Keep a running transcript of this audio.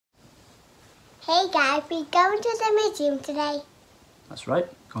Hey guys, we're going to the museum today. That's right,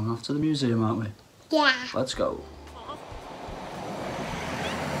 going off to the museum, aren't we? Yeah. Let's go.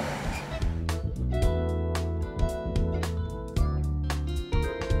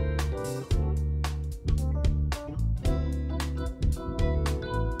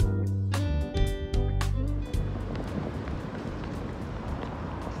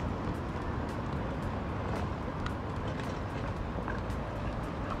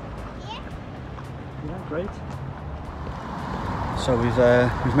 Yeah, great. So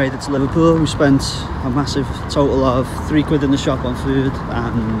we've made it to Liverpool. We spent a massive total of £3 in the shop on food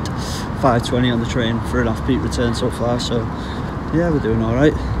and £5.20 on the train for an off-peak return so far. So yeah, we're doing all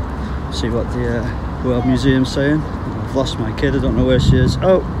right. See what the World Museum's saying. I've lost my kid. I don't know where she is.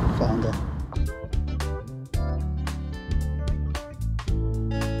 Oh, found her.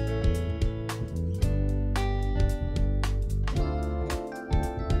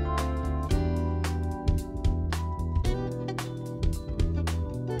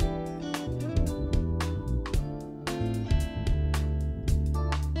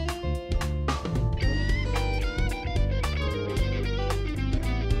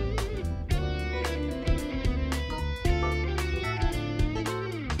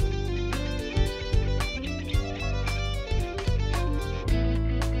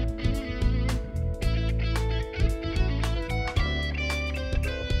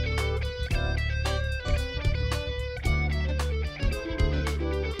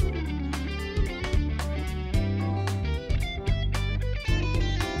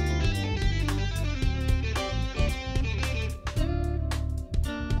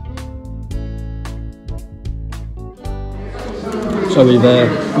 So we've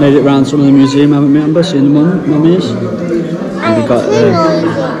made it round some of the museum, haven't we, Amber? Seen the mummies? And we got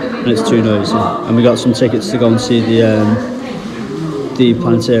and it's too noisy. And we got some tickets to go and see the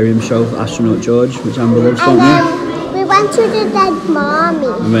planetarium show, Astronaut George, which Amber loves, don't we? We went to the dead mummy.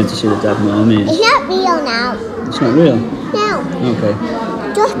 We went to see the dead mummies. It's not real now. It's not real? No. Okay.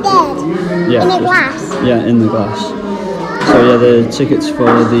 Just dead. Yeah. In the glass. Yeah, in the glass. So yeah, the tickets for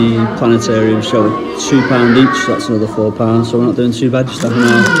the planetarium show are £2 each, so that's another £4, so we're not doing too bad, just having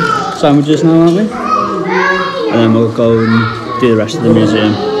our sandwiches now, aren't we? And then we'll go and do the rest of the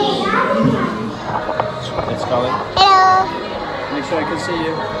museum. Let's go in. Hello. Make sure I can see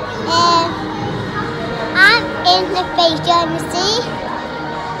you. I'm in the picture on the sea.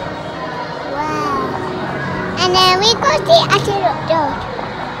 Wow. And then we go see Astronaut George.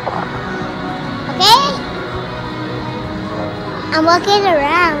 Okay? I'm walking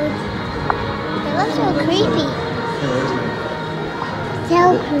around. It looks so creepy. So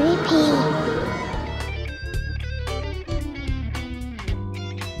creepy.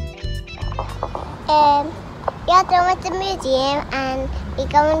 We're done with the museum and we're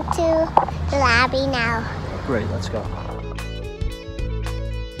going to the lobby now. Great, let's go.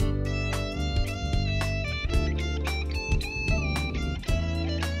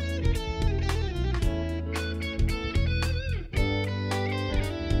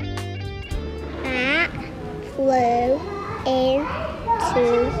 Flew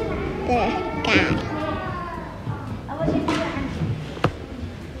into the sky.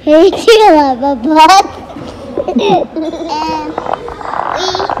 He did have a butt. We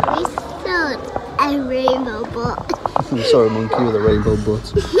saw a rainbow butt. We saw a monkey with a rainbow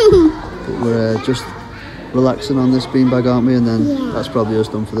butt. But we're just relaxing on this beanbag, aren't we? And then that's probably us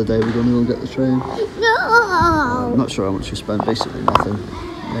done for the day. We're going to go and get the train. No! I'm not sure how much we spent, basically nothing.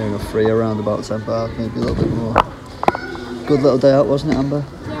 Near enough free, around about £10, maybe a little bit more. Good little day out, wasn't it, Amber?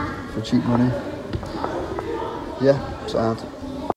 Yeah. For cheap money. Yeah, sound.